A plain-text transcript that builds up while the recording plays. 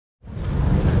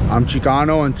I'm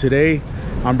Chicano, and today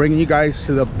I'm bringing you guys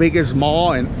to the biggest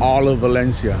mall in all of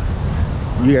Valencia.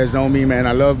 You guys know me, man.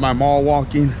 I love my mall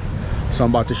walking, so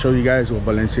I'm about to show you guys what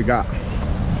Valencia got.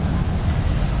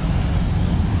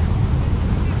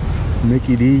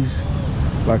 Mickey D's,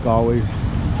 like always.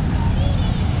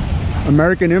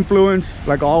 American influence,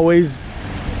 like always.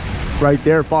 Right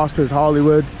there, Foster's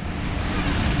Hollywood.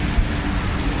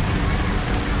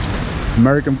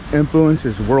 American influence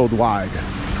is worldwide.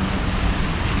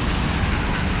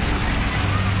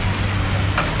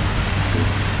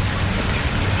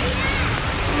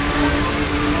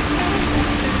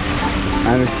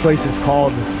 And this place is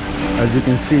called, as you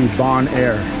can see,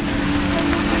 Bonaire.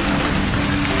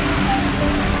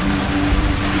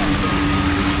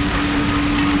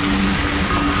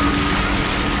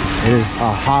 It is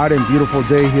a hot and beautiful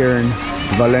day here in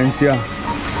Valencia.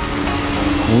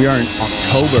 We are in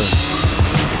October.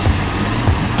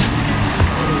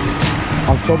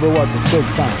 October what? The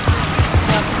 6th time.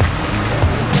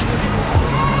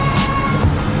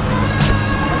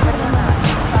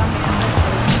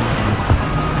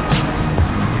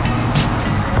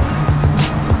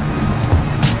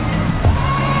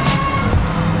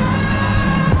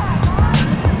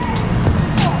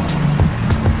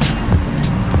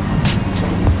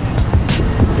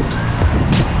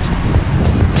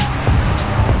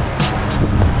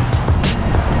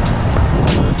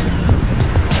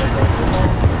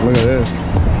 Look at this.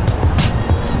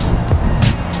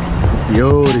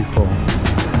 Beautiful.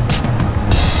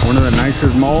 One of the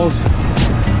nicest malls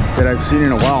that I've seen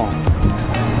in a while.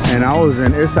 And I was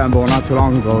in Istanbul not too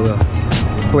long ago. The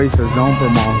place is known for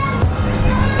malls.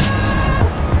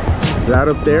 That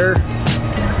up there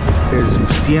is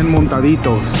 100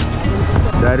 Montaditos.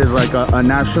 That is like a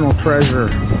national treasure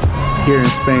here in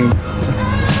Spain.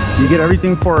 You get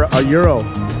everything for €1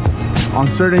 on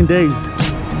certain days.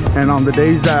 And on the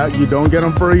days that you don't get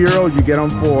them for €1, you get them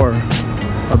for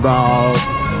about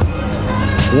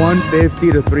 1.50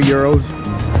 to €3.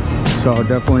 So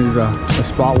definitely is a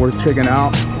spot worth checking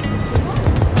out.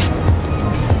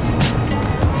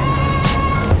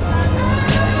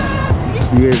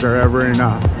 If you guys are ever in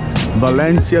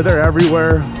Valencia, they're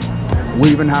everywhere.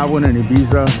 We even have one in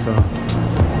Ibiza. So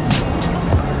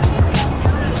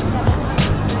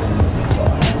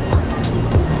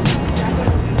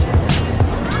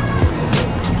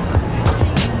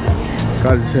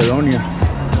Calcedonia,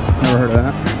 never heard of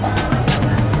that.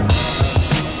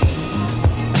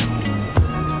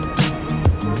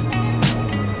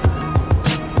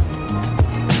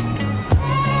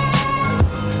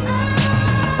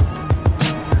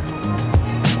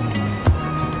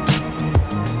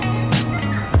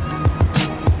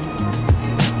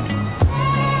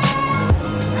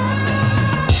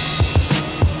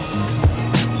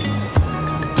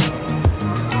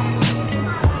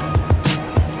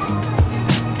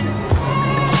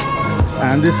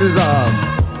 And this is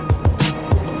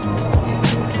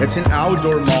it's an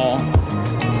outdoor mall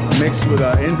mixed with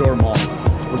an indoor mall,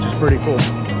 which is pretty cool.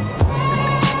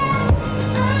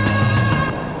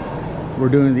 We're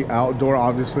doing the outdoor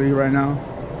obviously right now.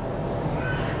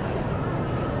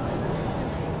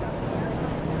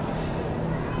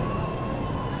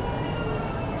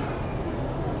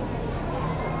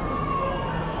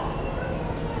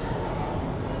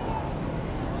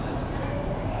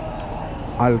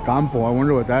 Alcampo, I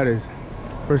wonder what that is.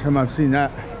 First time I've seen that.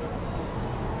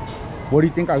 What do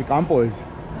you think Alcampo is? A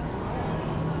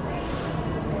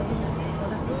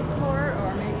food court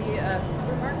or maybe a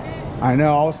supermarket? I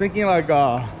know, I was thinking like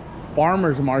a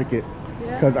farmer's market.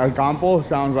 Because Alcampo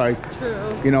sounds like,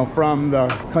 true, you know, from the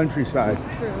countryside.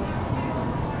 True.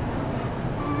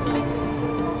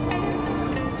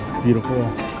 Beautiful.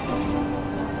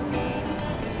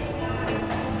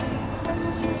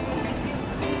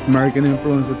 American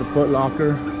influence with the Foot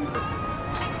Locker.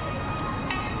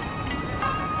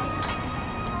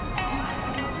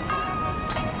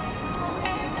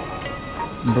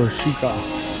 Bershika.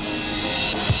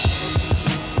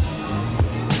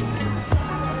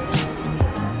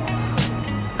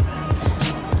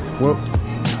 Well,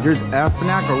 here's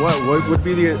FNAC or what? What would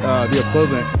be the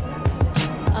equivalent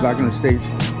back in the States?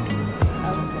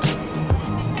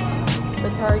 The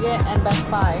Target and Best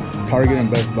Buy. Target and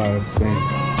Best Buy of Spain.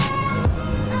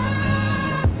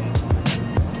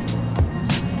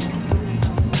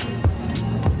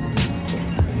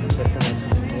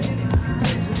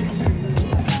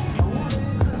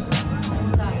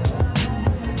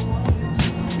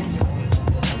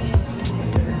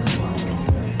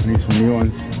 Need some new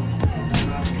ones.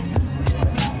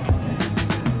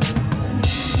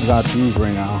 I got these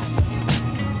right now.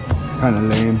 Kind of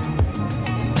lame.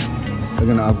 They're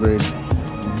gonna upgrade.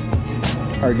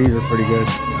 These are pretty good.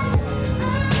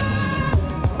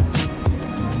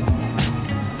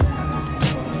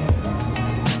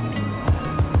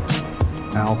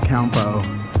 Alcampo.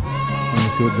 Let me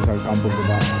see what this Alcampo is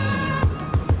about.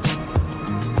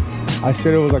 I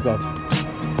said it was like a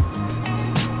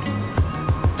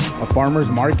farmer's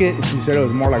market. She said it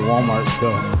was more like Wal Mart.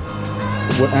 So,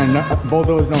 and both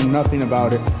of us know nothing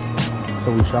about it.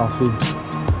 So we shall see.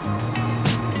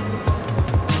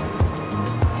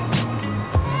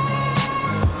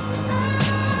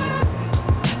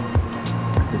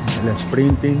 El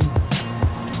sprinting.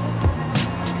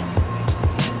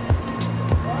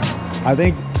 I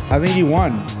think he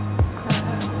won.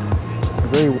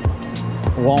 Very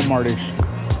Walmartish.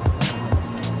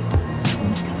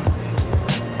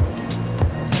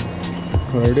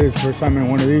 So there it is. First time in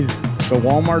one of these. The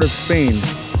Walmart of Spain,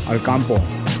 Alcampo.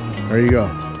 There you go.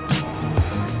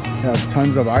 They have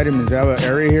tons of vitamins. They have an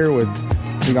area here with,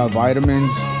 you got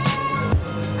vitamins,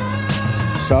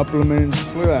 supplements.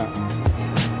 Look at that.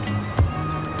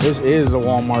 This is the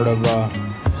Walmart of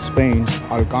Spain,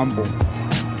 Alcampo.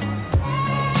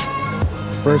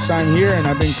 First time here, and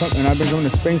I've been coming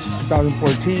to Spain since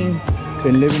 2014.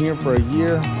 Been living here for a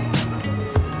year.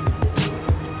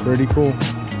 Pretty cool.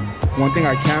 One thing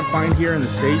I can't find here in the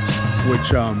States,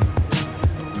 which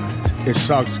it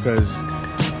sucks, because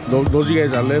those of you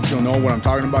guys that live, you'll know what I'm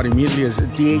talking about immediately, is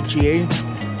DHEA.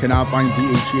 Cannot find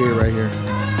DHEA right here,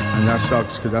 and that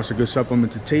sucks, because that's a good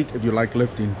supplement to take if you like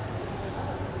lifting.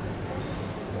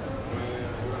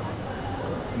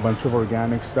 A bunch of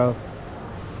organic stuff.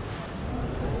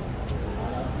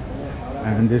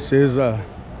 And this is a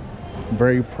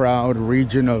very proud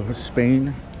region of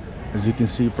Spain, as you can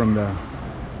see from the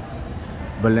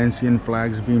Valencian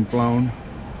flags being flown.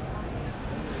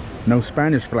 No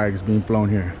Spanish flags being flown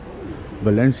here.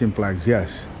 Valencian flags,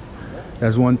 yes.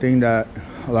 That's one thing that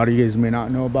a lot of you guys may not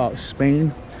know about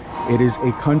Spain. It is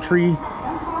a country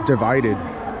divided.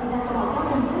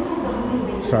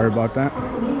 Sorry about that.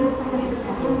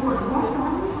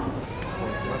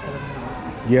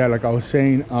 Yeah, like I was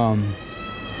saying,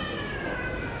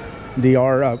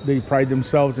 they pride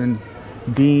themselves in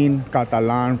being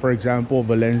Catalan, for example.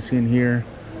 Valencian here,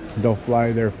 they'll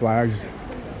fly their flags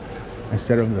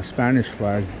instead of the Spanish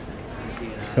flag.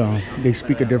 So they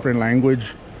speak a different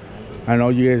language. I know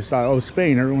you guys thought, oh,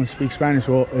 Spain, everyone speaks Spanish.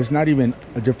 Well, it's not even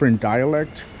a different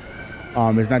dialect.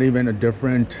 It's not even a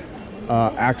different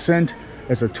accent.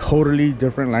 It's a totally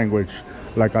different language,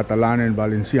 like Catalan and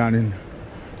Valencian.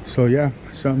 So yeah,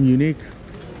 something unique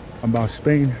about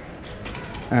Spain.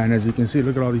 And as you can see,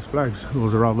 look at all these flags.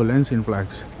 Those are all Valencian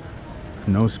flags.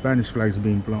 No Spanish flags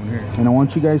being flown here. And I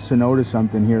want you guys to notice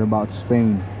something here about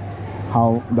Spain.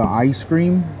 How the ice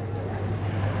cream,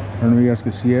 I don't know if you guys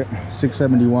can see it,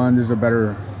 $6.71. There's a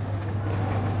better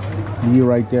view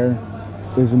right there.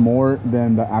 Is more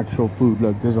than the actual food.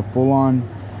 Look, there's a full-on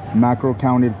macro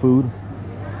counted food,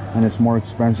 and it's more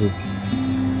expensive.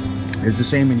 It's the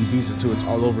same in Ibiza too. It's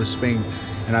all over Spain.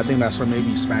 And I think that's why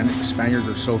maybe Spaniards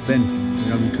are so thin, you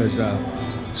know, because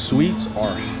sweets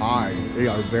are high. They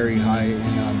are very high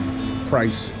in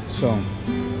price. So,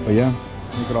 but yeah,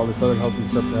 look at all this other healthy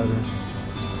stuff out there.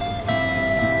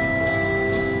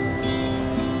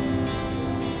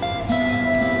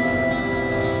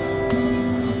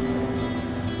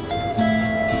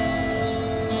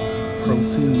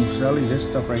 Protein muesli. This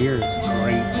stuff right here is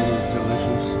great. It is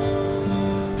delicious.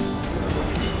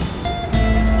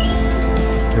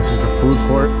 This is the food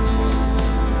court.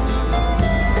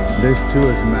 This too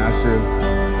is massive.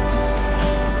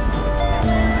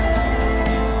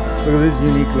 Look at this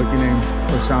unique looking name,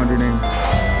 or sounding name.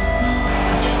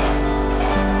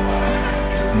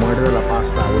 Muerde la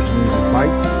pasta, which means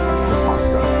bite the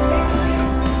pasta.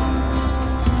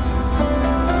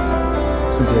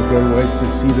 This is a good way to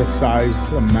see the size,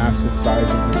 the massive size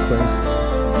of this place.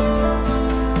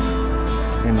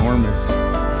 Enormous.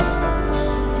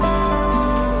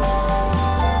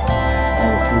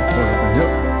 All the food court over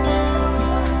here.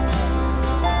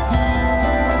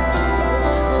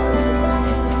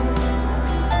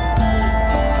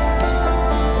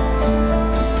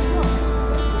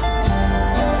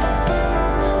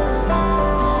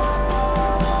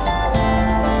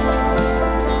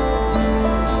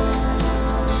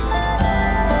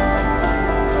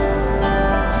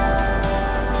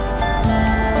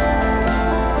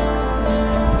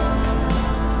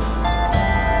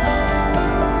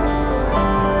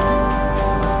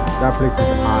 That place is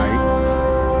aight.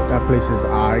 That place is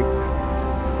aight.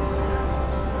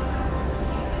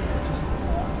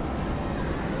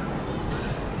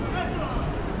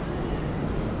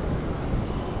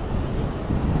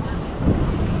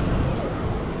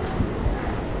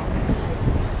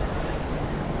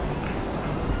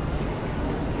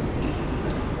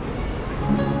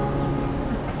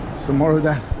 Some more of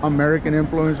that American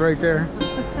influence right there.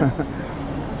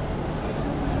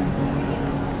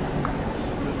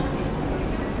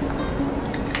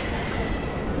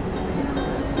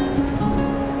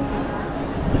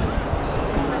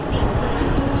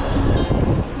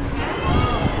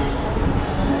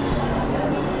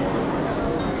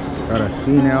 Got a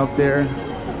scene out there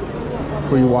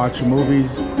where you watch movies.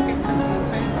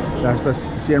 That's the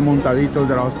 100 montaditos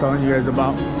that I was telling you guys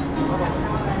about.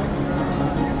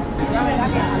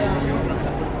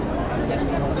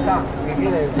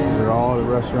 These are all the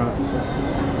restaurants.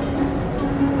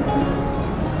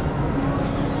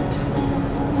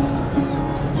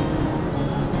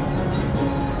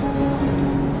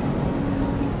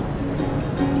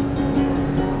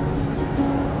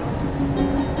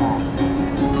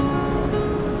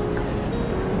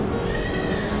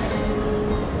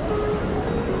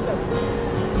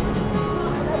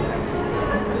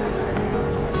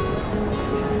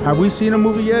 Have we seen a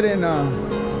movie yet in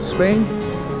Spain?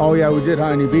 Oh yeah, we did,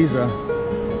 huh, in Ibiza.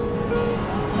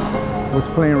 What's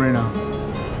playing right now?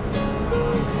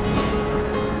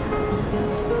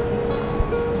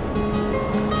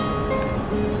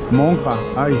 Monja.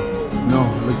 Ay, no,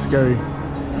 looks scary.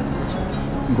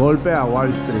 Golpe a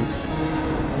Wall Street.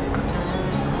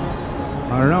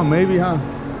 I don't know, maybe, huh?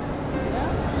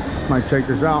 Might check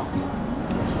this out.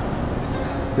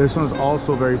 This one's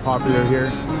also very popular here.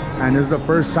 And this is the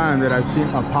first time that I've seen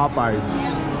a Popeyes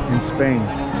in Spain.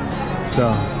 So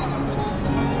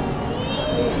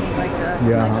like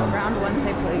a round one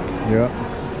type place. Yeah.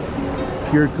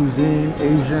 Pure cuisine,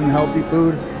 Asian, healthy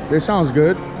food. This sounds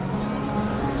good.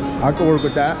 I could work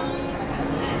with that.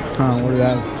 What is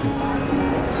that?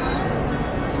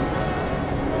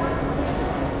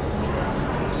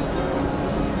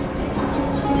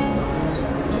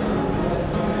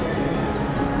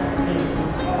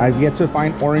 I've yet to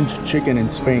find orange chicken in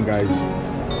Spain, guys,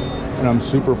 and I'm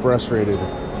super frustrated.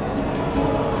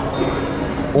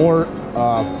 Or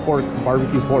pork,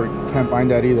 barbecue pork, can't find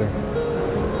that either.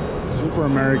 Super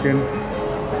American.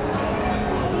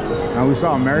 Now we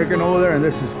saw American over there, and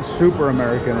this is super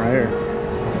American right here.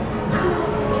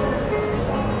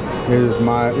 This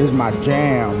is my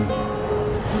jam.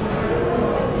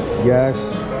 Yes,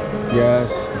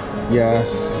 yes, yes,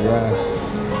 yes.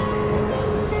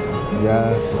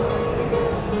 Yes,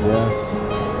 yes,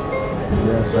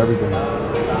 yes, everything.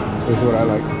 This is what I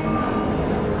like.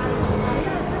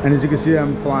 And as you can see,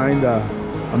 I'm flying the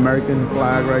American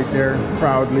flag right there,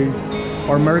 proudly.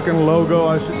 Or American logo,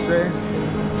 I should say.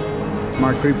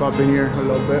 Might creep up in here a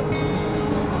little bit.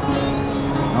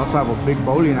 I also have a big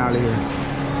bowling alley here.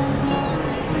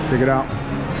 Check it out.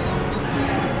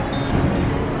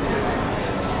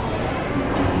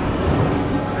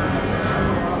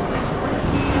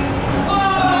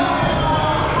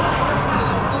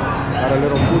 A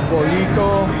little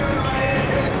futbolito.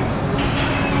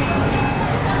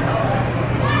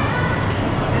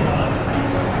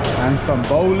 And some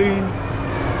bowling.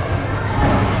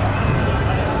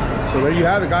 So there you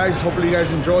have it, guys. Hopefully you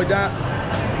guys enjoyed that.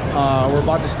 We're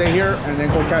about to stay here and then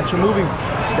go catch a movie.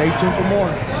 Stay tuned for more.